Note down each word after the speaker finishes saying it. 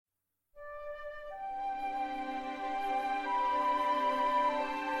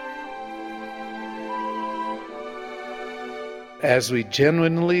as we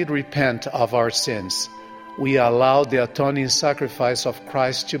genuinely repent of our sins, we allow the atoning sacrifice of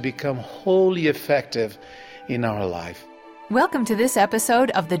Christ to become wholly effective in our life. Welcome to this episode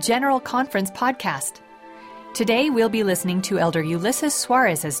of the General Conference Podcast. Today we'll be listening to Elder Ulysses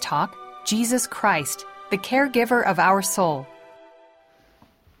Suarez's talk, Jesus Christ, the Caregiver of Our Soul.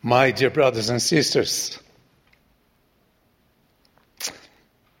 My dear brothers and sisters,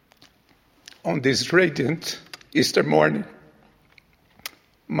 on this radiant Easter morning,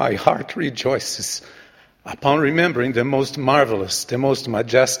 my heart rejoices upon remembering the most marvelous, the most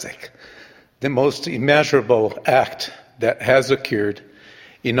majestic, the most immeasurable act that has occurred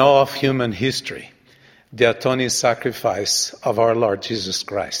in all of human history, the atoning sacrifice of our Lord Jesus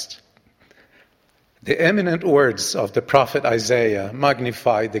Christ. The eminent words of the prophet Isaiah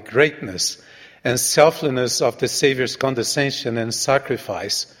magnify the greatness and selflessness of the Savior's condescension and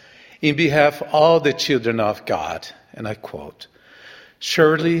sacrifice in behalf of all the children of God. And I quote,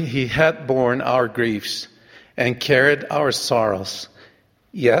 "Surely he had borne our griefs and carried our sorrows,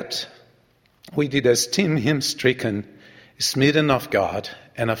 yet we did esteem him stricken, smitten of God,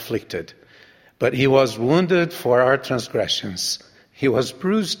 and afflicted. But he was wounded for our transgressions, he was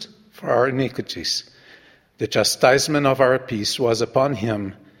bruised for our iniquities. The chastisement of our peace was upon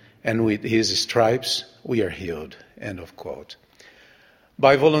him, and with his stripes we are healed." End of quote.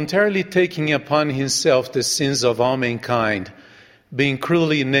 By voluntarily taking upon himself the sins of all mankind, being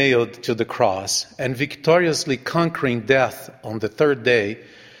cruelly nailed to the cross, and victoriously conquering death on the third day,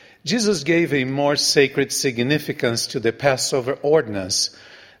 Jesus gave a more sacred significance to the Passover ordinance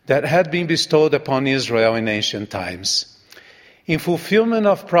that had been bestowed upon Israel in ancient times. In fulfillment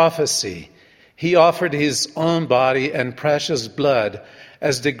of prophecy, he offered his own body and precious blood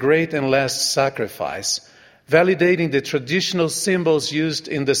as the great and last sacrifice, validating the traditional symbols used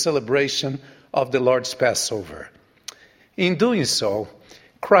in the celebration of the Lord's Passover. In doing so,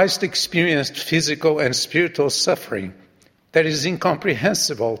 Christ experienced physical and spiritual suffering that is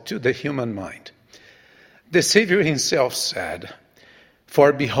incomprehensible to the human mind. The Savior himself said,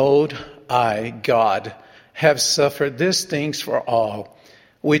 "For behold, I, God, have suffered these things for all,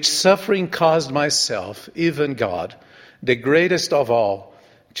 which suffering caused myself, even God, the greatest of all,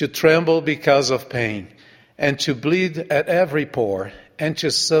 to tremble because of pain, and to bleed at every pore, and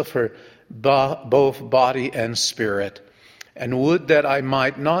to suffer both body and spirit. And would that I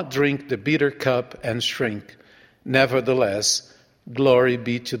might not drink the bitter cup and shrink. Nevertheless, glory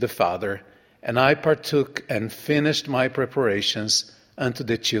be to the Father, and I partook and finished my preparations unto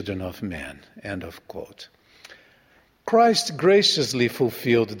the children of men." End of quote. Christ graciously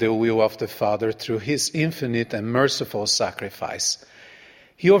fulfilled the will of the Father through his infinite and merciful sacrifice.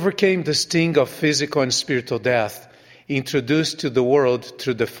 He overcame the sting of physical and spiritual death introduced to the world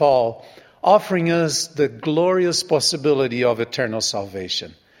through the fall, offering us the glorious possibility of eternal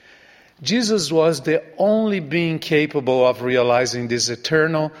salvation. Jesus was the only being capable of realizing this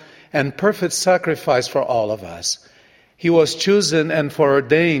eternal and perfect sacrifice for all of us. He was chosen and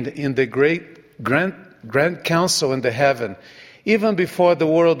foreordained in the great grand council in the heaven, even before the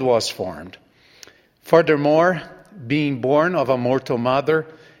world was formed. Furthermore, being born of a mortal mother,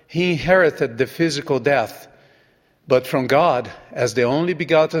 he inherited the physical death. But from God, as the only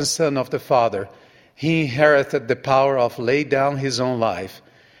begotten Son of the Father, he inherited the power of lay down his own life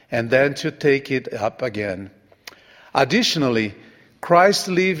and then to take it up again. Additionally, Christ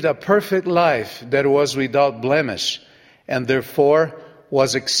lived a perfect life that was without blemish and therefore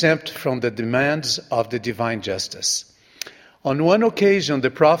was exempt from the demands of the divine justice. On one occasion,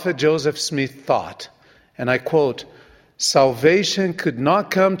 the prophet Joseph Smith thought, and I quote, "Salvation could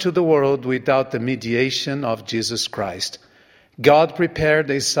not come to the world without the mediation of Jesus Christ. God prepared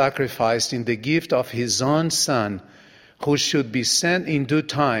a sacrifice in the gift of his own Son, who should be sent in due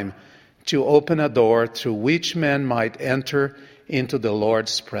time to open a door through which men might enter into the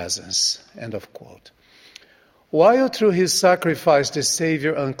Lord's presence." End of quote. While through his sacrifice the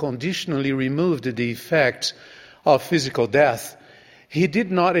Savior unconditionally removed the effects of physical death, he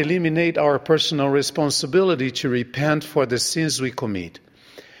did not eliminate our personal responsibility to repent for the sins we commit.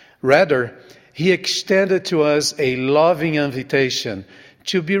 Rather, he extended to us a loving invitation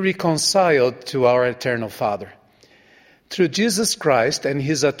to be reconciled to our eternal Father. Through Jesus Christ and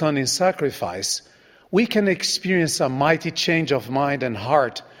his atoning sacrifice, we can experience a mighty change of mind and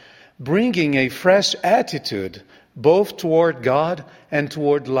heart, bringing a fresh attitude both toward God and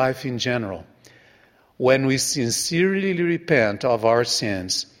toward life in general. When we sincerely repent of our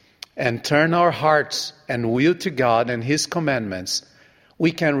sins and turn our hearts and will to God and his commandments,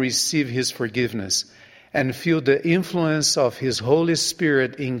 we can receive his forgiveness and feel the influence of his Holy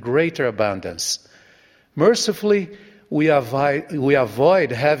Spirit in greater abundance. Mercifully, we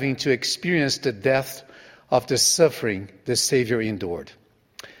avoid having to experience the depth of the suffering the Savior endured.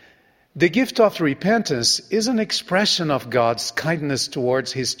 The gift of repentance is an expression of God's kindness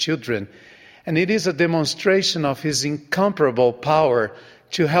towards His children, and it is a demonstration of His incomparable power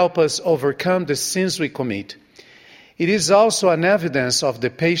to help us overcome the sins we commit. It is also an evidence of the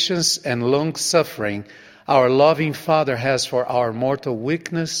patience and long-suffering our loving Father has for our mortal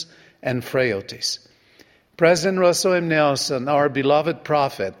weakness and frailties. President Russell M. Nelson, our beloved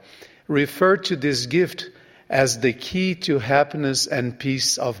prophet, referred to this gift as the key to happiness and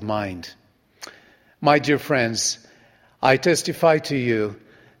peace of mind. My dear friends, I testify to you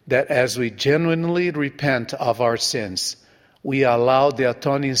that as we genuinely repent of our sins, we allow the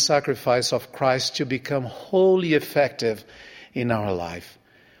atoning sacrifice of Christ to become wholly effective in our life.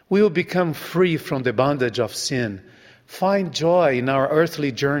 We will become free from the bondage of sin, find joy in our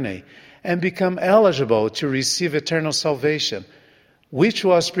earthly journey, and become eligible to receive eternal salvation, which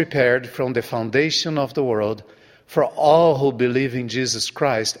was prepared from the foundation of the world for all who believe in Jesus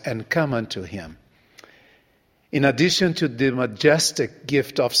Christ and come unto Him. In addition to the majestic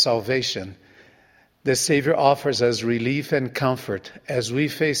gift of salvation, the Savior offers us relief and comfort as we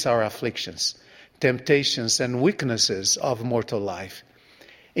face our afflictions, temptations, and weaknesses of mortal life,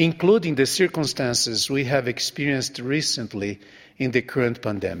 including the circumstances we have experienced recently in the current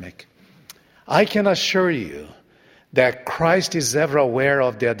pandemic. I can assure you that Christ is ever aware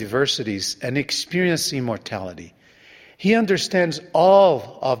of the adversities and experiences immortality. He understands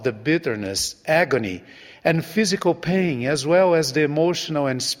all of the bitterness, agony, and physical pain, as well as the emotional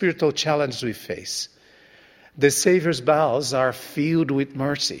and spiritual challenges we face. The Savior's bowels are filled with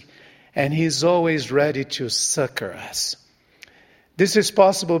mercy, and He is always ready to succor us. This is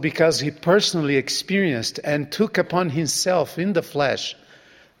possible because He personally experienced and took upon Himself in the flesh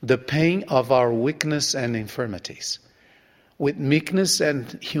the pain of our weakness and infirmities. With meekness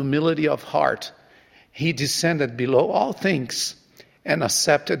and humility of heart, He descended below all things and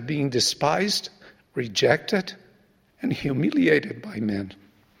accepted being despised, rejected, and humiliated by men,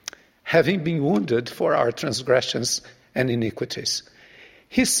 having been wounded for our transgressions and iniquities.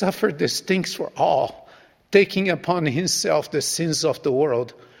 He suffered these things for all, taking upon Himself the sins of the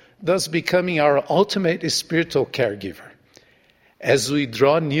world, thus becoming our ultimate spiritual caregiver. As we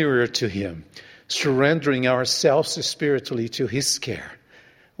draw nearer to Him, surrendering ourselves spiritually to His care,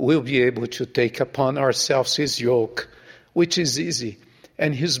 we'll be able to take upon ourselves His yoke, which is easy,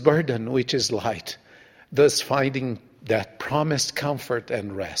 and His burden, which is light, thus finding that promised comfort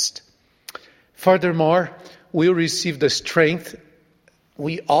and rest. Furthermore, we'll receive the strength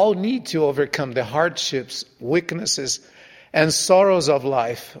we all need to overcome the hardships, weaknesses, and sorrows of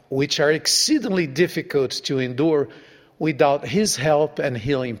life, which are exceedingly difficult to endure without His help and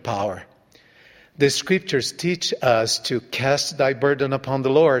healing power. The Scriptures teach us to cast thy burden upon the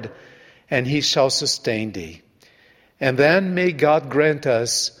Lord, and He shall sustain thee. And then may God grant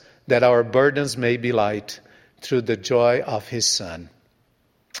us that our burdens may be light through the joy of His Son.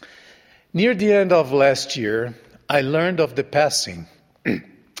 Near the end of last year, I learned of the passing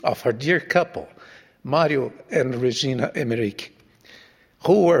of our dear couple, Mario and Regina Emmerich,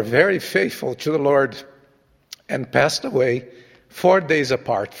 who were very faithful to the Lord and passed away 4 days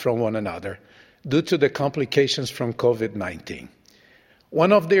apart from one another due to the complications from COVID-19.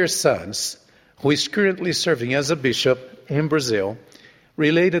 One of their sons, who is currently serving as a bishop in Brazil,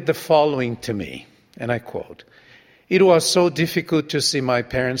 related the following to me, and I quote, "It was so difficult to see my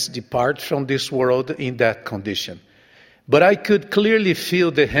parents depart from this world in that condition. But I could clearly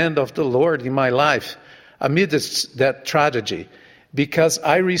feel the hand of the Lord in my life amidst that tragedy, because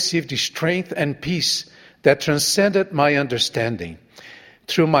I received strength and peace that transcended my understanding.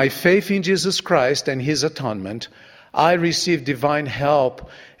 Through my faith in Jesus Christ and His atonement, I received divine help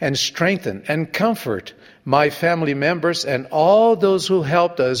and strengthen and comfort my family members and all those who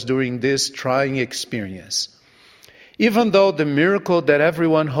helped us during this trying experience. Even though the miracle that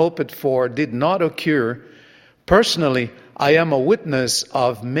everyone hoped for did not occur, personally, I am a witness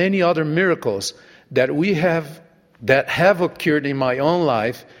of many other miracles that have occurred in my own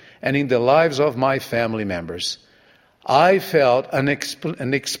life and in the lives of my family members. I felt an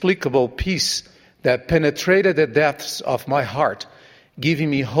inexplicable peace that penetrated the depths of my heart,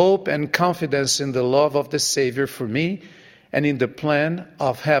 giving me hope and confidence in the love of the Savior for me and in the plan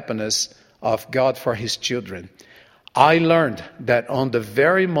of happiness of God for His children. I learned that on the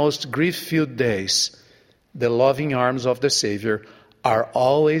very most grief-filled days, the loving arms of the Savior are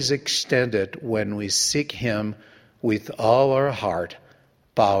always extended when we seek Him with all our heart,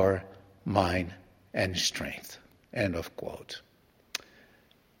 power, mind, and strength." End of quote.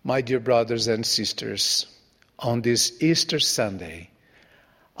 My dear brothers and sisters, on this Easter Sunday,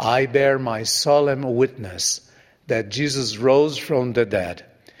 I bear my solemn witness that Jesus rose from the dead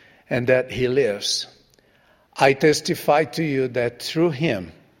and that he lives. I testify to you that through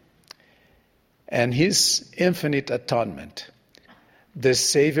him and his infinite atonement, the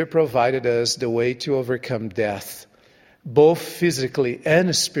Savior provided us the way to overcome death, both physically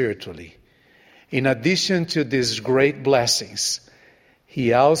and spiritually. In addition to these great blessings,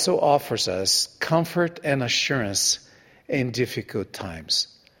 he also offers us comfort and assurance in difficult times.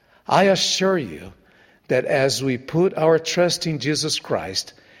 I assure you that as we put our trust in Jesus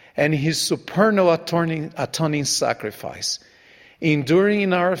Christ and his supernal atoning sacrifice, enduring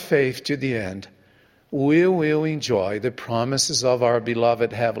in our faith to the end, we will enjoy the promises of our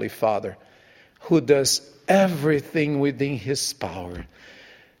beloved Heavenly Father, who does everything within his power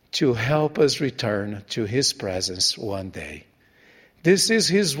to help us return to his presence one day. This is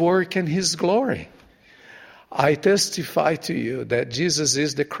his work and his glory. I testify to you that Jesus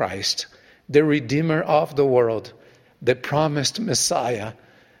is the Christ, the Redeemer of the world, the promised Messiah,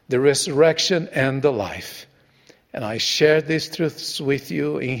 the resurrection and the life. And I share these truths with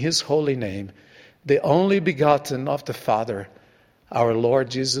you in his holy name, the only begotten of the Father, our Lord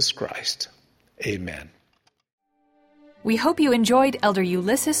Jesus Christ. Amen. We hope you enjoyed Elder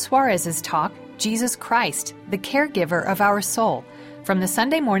Ulysses Suarez's talk, Jesus Christ, the Caregiver of Our Soul, from the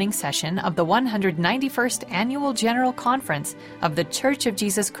Sunday morning session of the 191st Annual General Conference of The Church of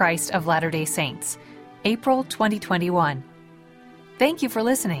Jesus Christ of Latter-day Saints, April 2021. Thank you for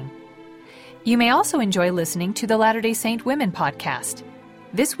listening. You may also enjoy listening to the Latter-day Saint Women podcast.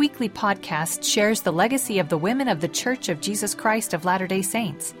 This weekly podcast shares the legacy of the women of The Church of Jesus Christ of Latter-day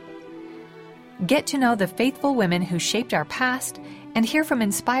Saints. Get to know the faithful women who shaped our past and hear from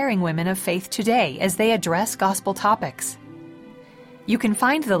inspiring women of faith today as they address gospel topics. You can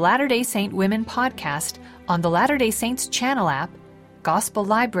find the Latter-day Saint Women podcast on the Latter-day Saints channel app, Gospel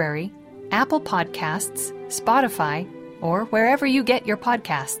Library, Apple Podcasts, Spotify, or wherever you get your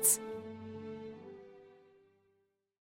podcasts.